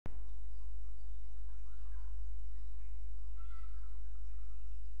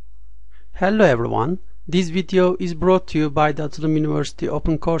Hello everyone, this video is brought to you by the Atılım University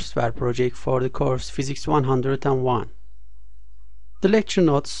OpenCourseWare project for the course Physics 101. The lecture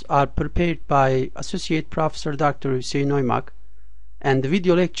notes are prepared by Associate Professor Dr. Hüseyin Oymak and the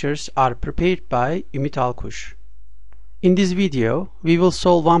video lectures are prepared by Ümit Alkuş. In this video, we will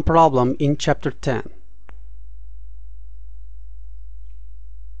solve one problem in Chapter 10.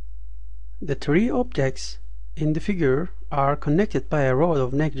 The three objects in the figure are connected by a rod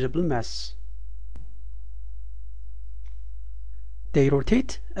of negligible mass. They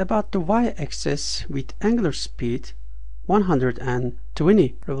rotate about the y-axis with angular speed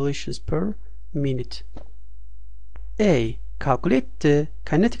 120 revolutions per minute. A. Calculate the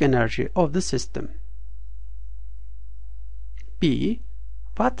kinetic energy of the system. B.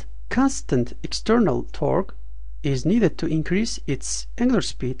 What constant external torque is needed to increase its angular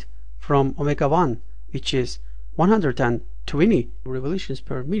speed from omega 1, which is 120 revolutions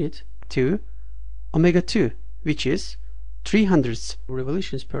per minute, to omega 2, which is 300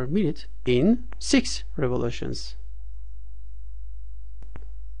 revolutions per minute in 6 revolutions.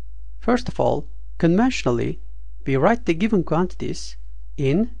 First of all, conventionally, we write the given quantities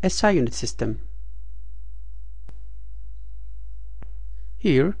in SI unit system.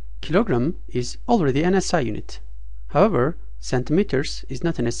 Here, kilogram is already an SI unit. However, centimeters is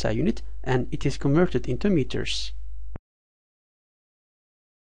not an SI unit and it is converted into meters.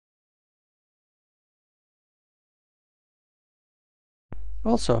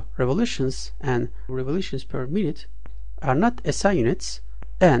 Also, revolutions and revolutions per minute are not SI units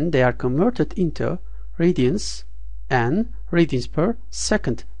and they are converted into radians and radians per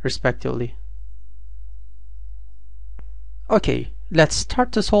second respectively. Okay, let's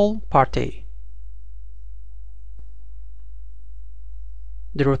start to solve part A.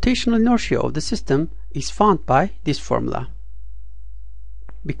 The rotational inertia of the system is found by this formula.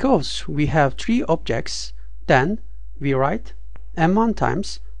 Because we have three objects, then we write m1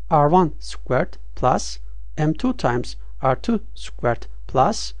 times r1 squared plus m2 times r2 squared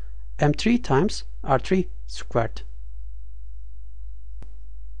plus m3 times r3 squared.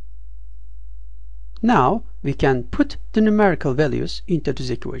 Now we can put the numerical values into this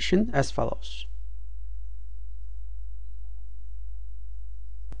equation as follows.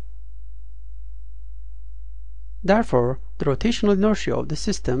 Therefore, the rotational inertia of the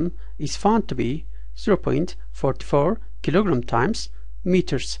system is found to be 0.44 kilogram times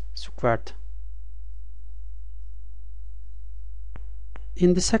meters squared.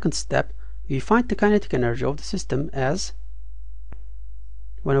 In the second step, we find the kinetic energy of the system as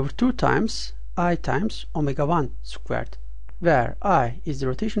 1/2 times I times omega 1 squared, where I is the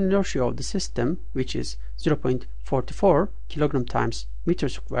rotational inertia of the system, which is 0.44 kilogram times meter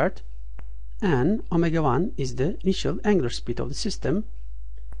squared, and omega 1 is the initial angular speed of the system.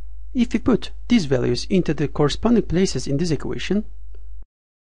 If we put these values into the corresponding places in this equation,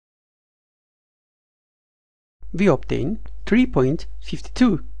 we obtain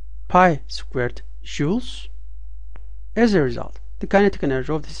 3.52 pi squared joules. As a result, the kinetic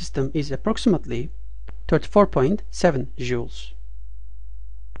energy of the system is approximately 34.7 joules.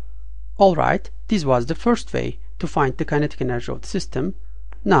 Alright, this was the first way to find the kinetic energy of the system.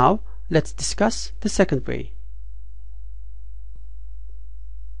 Now, let's discuss the second way.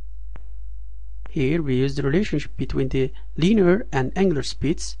 Here we use the relationship between the linear and angular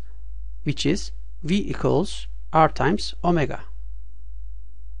speeds, which is V equals R times omega.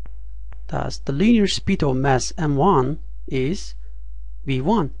 Thus, the linear speed of mass m1 is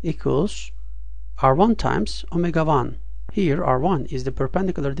V1 equals R1 times omega 1. Here R1 is the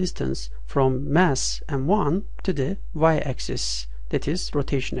perpendicular distance from mass m1 to the y-axis, that is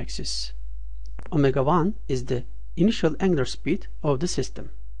rotation axis. Omega 1 is the initial angular speed of the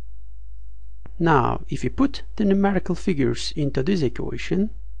system. Now, if we put the numerical figures into this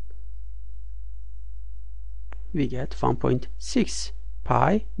equation, we get 1.6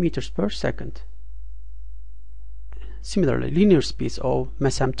 pi meters per second. Similarly, linear speeds of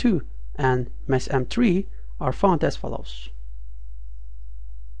mass m2 and mass m3 are found as follows.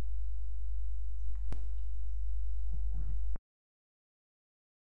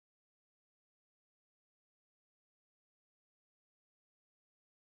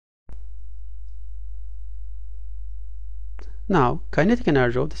 Now, kinetic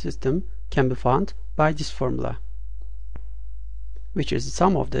energy of the system can be found by this formula, which is the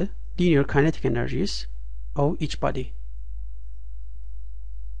sum of the linear kinetic energies of each body.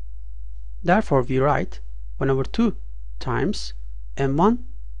 Therefore, we write 1/2 times m1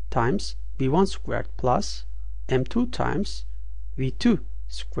 times v1 squared plus m2 times v2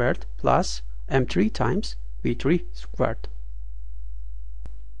 squared plus m3 times v3 squared.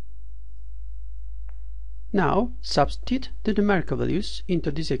 Now substitute the numerical values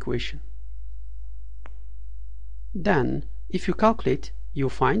into this equation. Then if you calculate, you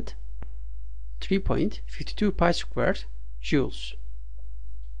find 3.52 pi squared joules.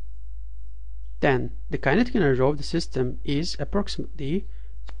 Then the kinetic energy of the system is approximately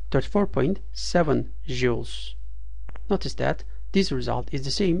 34.7 joules. Notice that this result is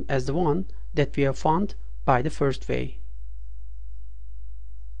the same as the one that we have found by the first way.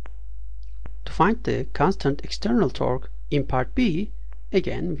 To find the constant external torque in part B,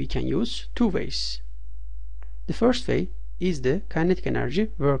 again we can use two ways. The first way is the kinetic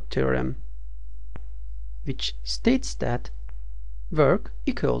energy work theorem, which states that work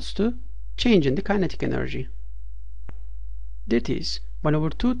equals to change in the kinetic energy. That is 1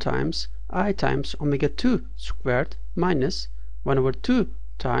 over 2 times I times omega 2 squared minus 1 over 2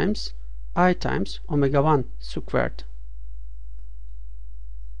 times I times omega 1 squared.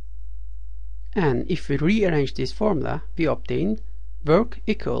 And if we rearrange this formula, we obtain work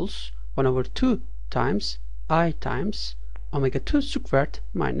equals 1 over 2 times I times omega 2 squared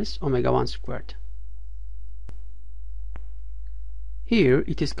minus omega 1 squared. Here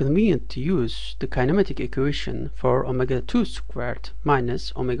it is convenient to use the kinematic equation for omega 2 squared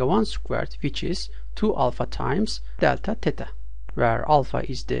minus omega 1 squared, which is 2 alpha times delta theta, where alpha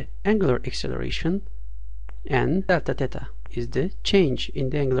is the angular acceleration and delta theta is the change in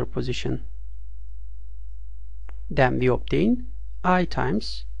the angular position. Then we obtain I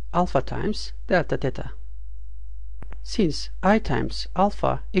times alpha times delta theta. Since I times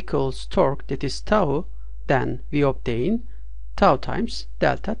alpha equals torque, that is tau, then we obtain tau times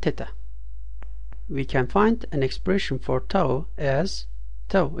delta theta. We can find an expression for tau as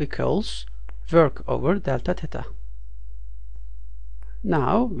tau equals work over delta theta.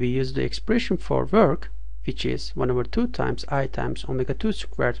 Now we use the expression for work, which is 1 over 2 times I times omega 2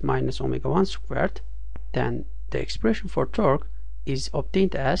 squared minus omega 1 squared. Then the expression for torque is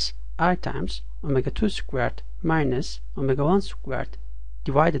obtained as I times omega 2 squared minus omega 1 squared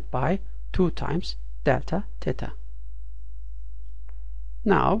divided by 2 times delta theta.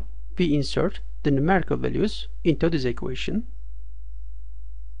 Now we insert the numerical values into this equation.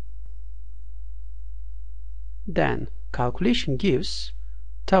 Then calculation gives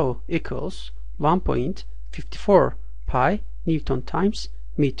tau equals 1.54 pi Newton times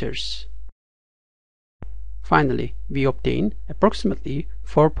meters. Finally, we obtain approximately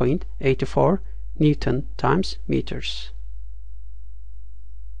 4.84 Newton times meters.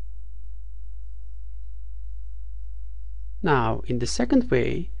 Now, in the second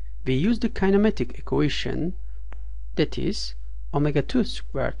way, we use the kinematic equation, that is omega 2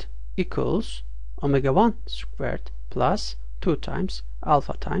 squared equals omega 1 squared plus 2 times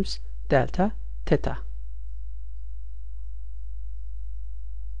alpha times delta theta.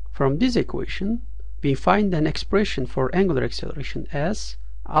 From this equation, we find an expression for angular acceleration as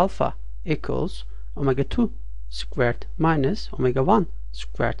alpha equals omega 2 squared minus omega 1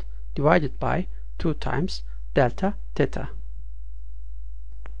 squared divided by 2 times delta theta.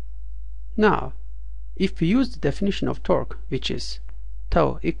 Now, if we use the definition of torque, which is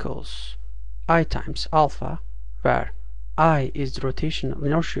tau equals I times alpha, where I is the rotational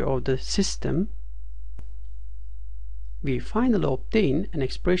inertia of the system, we finally obtain an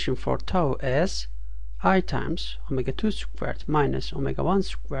expression for tau as I times omega 2 squared minus omega 1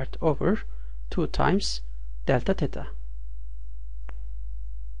 squared over 2 times delta theta.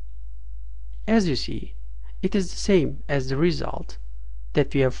 As you see, it is the same as the result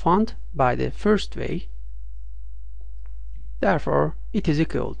that we have found by the first way. Therefore, it is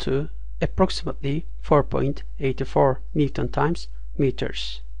equal to approximately 4.84 Newton times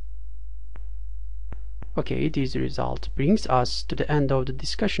meters. Okay, this result brings us to the end of the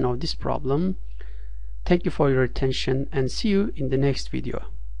discussion of this problem. Thank you for your attention and see you in the next video.